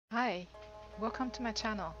Hi, welcome to my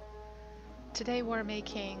channel. Today we're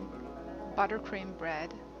making buttercream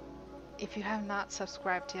bread. If you have not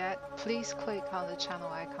subscribed yet, please click on the channel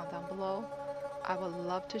icon down below. I would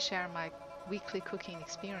love to share my weekly cooking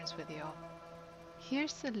experience with you.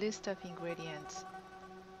 Here's the list of ingredients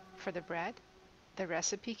for the bread. The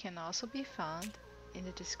recipe can also be found in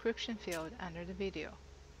the description field under the video.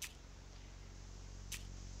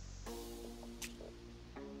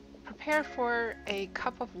 Prepare for a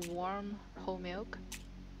cup of warm whole milk.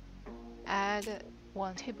 Add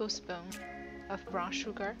 1 tablespoon of brown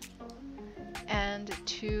sugar and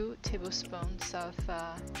 2 tablespoons of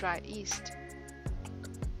dry yeast.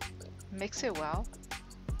 Mix it well.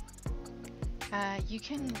 You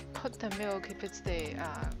can put the milk, if it's the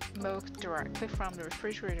milk directly from the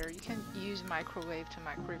refrigerator, you can use microwave to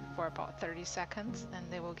microwave for about 30 seconds and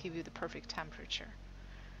they will give you the perfect temperature.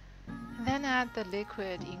 And then add the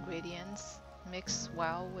liquid ingredients. Mix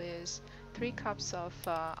well with 3 cups of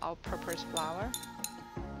all-purpose flour.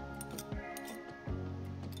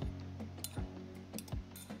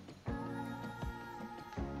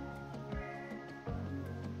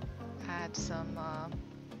 Add some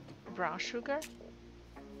brown sugar,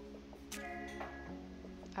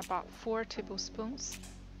 about 4 tablespoons.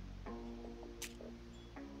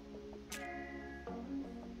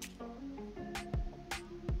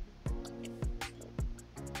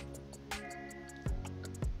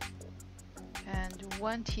 And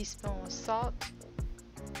 1 teaspoon of salt.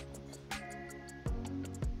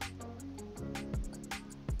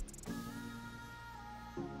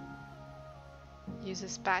 Use a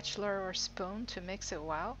spatula or spoon to mix it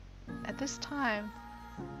well. At this time,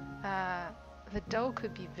 the dough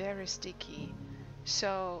could be very sticky,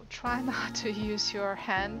 so try not to use your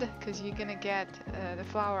hand because you're gonna get the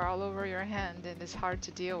flour all over your hand and it's hard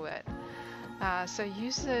to deal with. So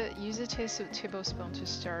use a tablespoon to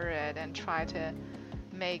stir it and try to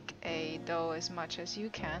make a dough as much as you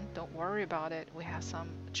can. Don't worry about it. We have some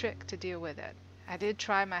trick to deal with it. I did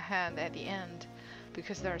try my hand at the end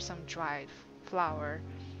because there's some dried flour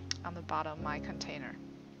on the bottom of my container.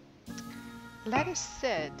 Let it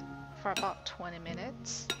sit for about 20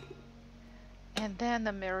 minutes and then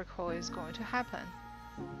the miracle is going to happen.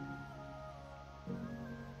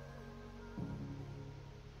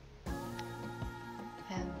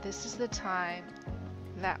 And this is the time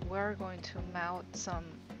that we're going to melt some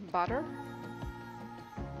butter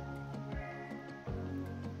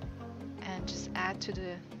and just add to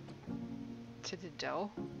the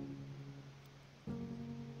dough.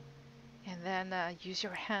 And then use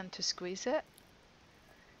your hand to squeeze it.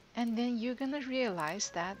 And then you're gonna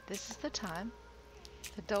realize that this is the time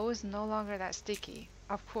the dough is no longer that sticky.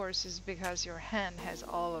 Of course, it's because your hand has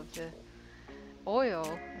all of the oil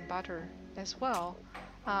and butter as well.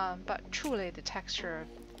 But truly the texture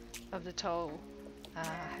of the dough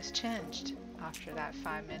has changed after that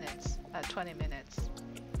 20 minutes.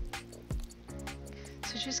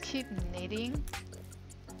 So just keep kneading.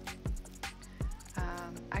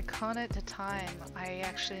 I counted the time. I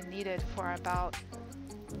actually kneaded for about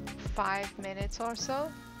 5 minutes or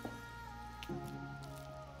so.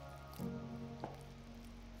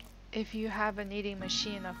 If you have a kneading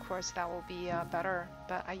machine, of course that will be better,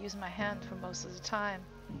 but I use my hand for most of the time.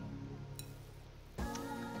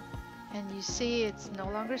 And you see it's no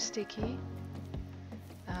longer sticky,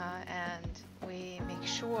 and we make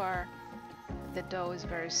sure the dough is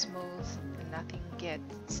very smooth and nothing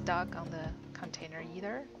gets stuck on the container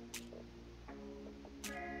either.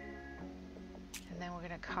 And then we're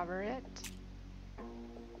going to cover it.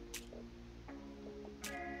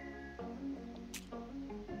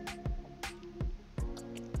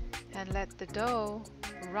 And let the dough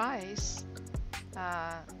rise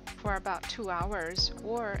for about 2 hours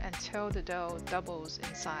or until the dough doubles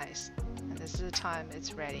in size. And this is the time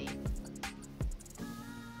it's ready.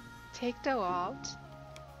 Take dough out,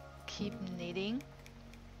 keep kneading.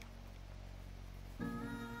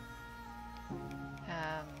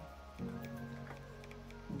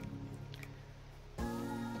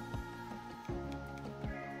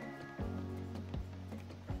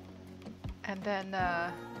 And then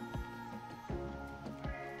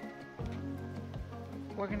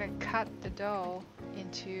we're gonna cut the dough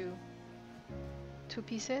into 2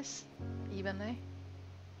 pieces evenly.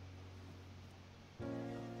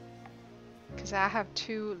 Because I have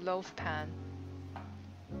 2 loaf pans,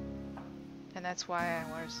 and that's why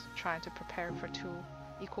I was trying to prepare for 2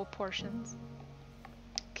 equal portions.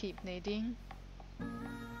 Keep kneading.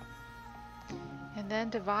 And then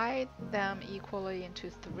divide them equally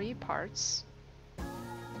into 3 parts.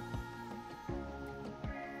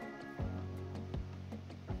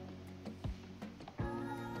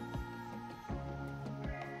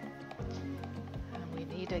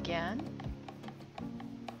 heat again.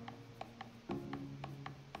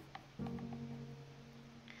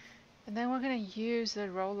 And then we're going to use the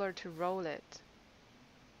roller to roll it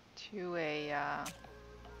to a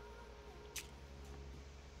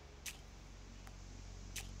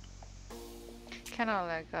kind of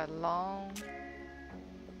like a long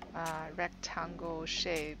rectangle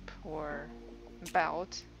shape or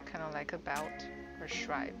belt, kind of like a belt or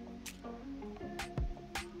stripe.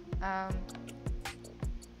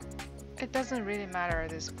 It doesn't really matter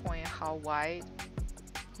at this point how wide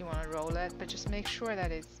you want to roll it, but just make sure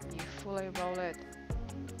that you fully roll it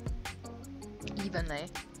evenly.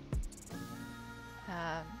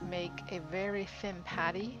 Make a very thin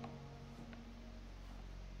patty.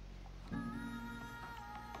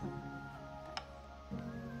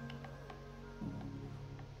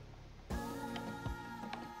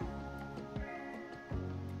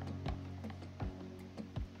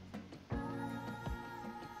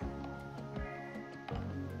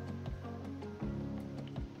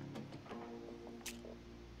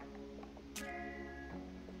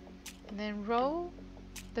 And then roll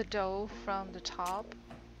the dough from the top.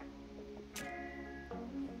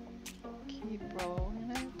 Keep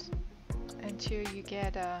rolling it until you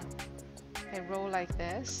get a roll like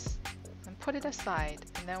this, and put it aside.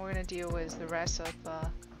 And then we're going to deal with the rest of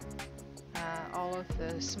all of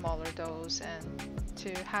the smaller doughs, and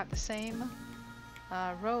to have the same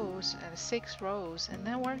rows and 6 rows. And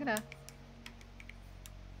then we're going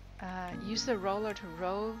to use the roller to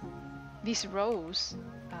roll these rows.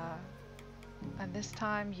 And this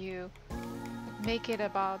time you make it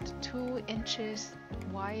about 2 inches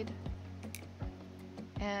wide,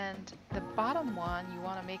 and the bottom one you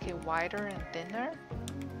want to make it wider and thinner,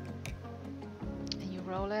 and you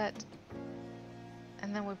roll it,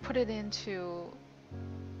 and then we put it into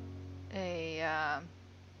a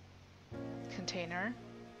container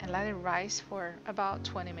and let it rise for about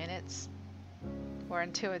 20 minutes or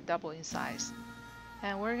until it doubles in size.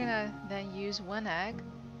 And we're gonna then use 1 egg.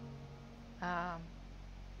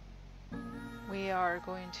 We are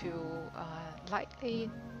going to lightly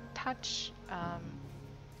touch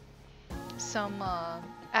some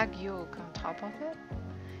egg yolk on top of it.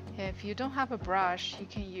 If you don't have a brush, you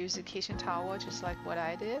can use a kitchen towel, just like what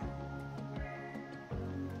I did.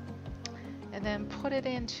 And then put it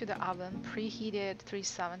into the oven, preheated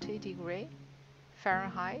 370 degree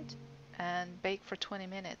Fahrenheit, and bake for 20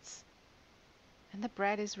 minutes. And the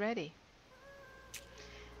bread is ready.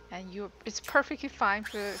 And it's perfectly fine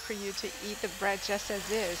for you to eat the bread just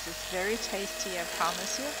as is. It's very tasty, I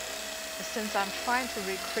promise you. And since I'm trying to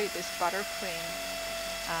recreate this buttercream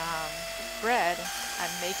bread,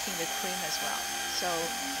 I'm making the cream as well. So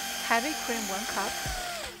heavy cream 1 cup,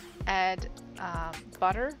 add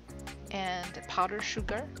butter and powdered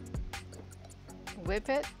sugar, whip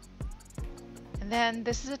it. And then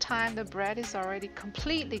this is the time the bread is already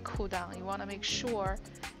completely cooled down. You want to make sure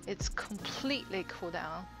it's completely cooled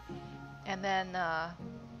down. And then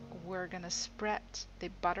we're gonna spread the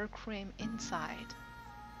buttercream inside.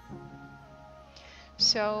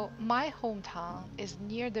 So my hometown is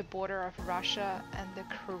near the border of Russia and the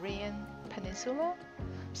Korean peninsula.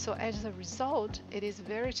 So as a result, it is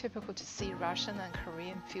very typical to see Russian and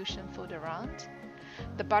Korean fusion food around.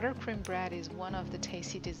 The buttercream bread is one of the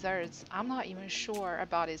tasty desserts. I'm not even sure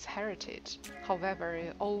about its heritage. However,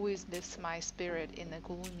 it always lifts my spirit in a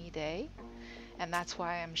gloomy day. And that's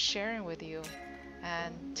why I'm sharing with you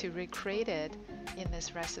and to recreate it in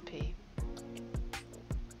this recipe.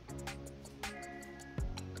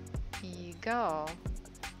 Here you go.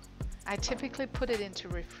 I typically put it into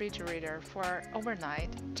refrigerator for overnight,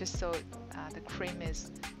 just so the cream is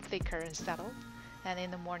thicker and settled. And in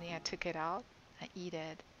the morning I took it out. I eat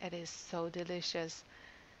it. It is so delicious,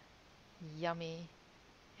 yummy,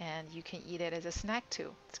 and you can eat it as a snack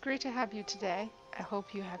too. It's great to have you today. I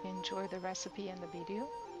hope you have enjoyed the recipe and the video.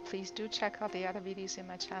 Please do check out the other videos in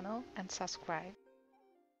my channel and subscribe.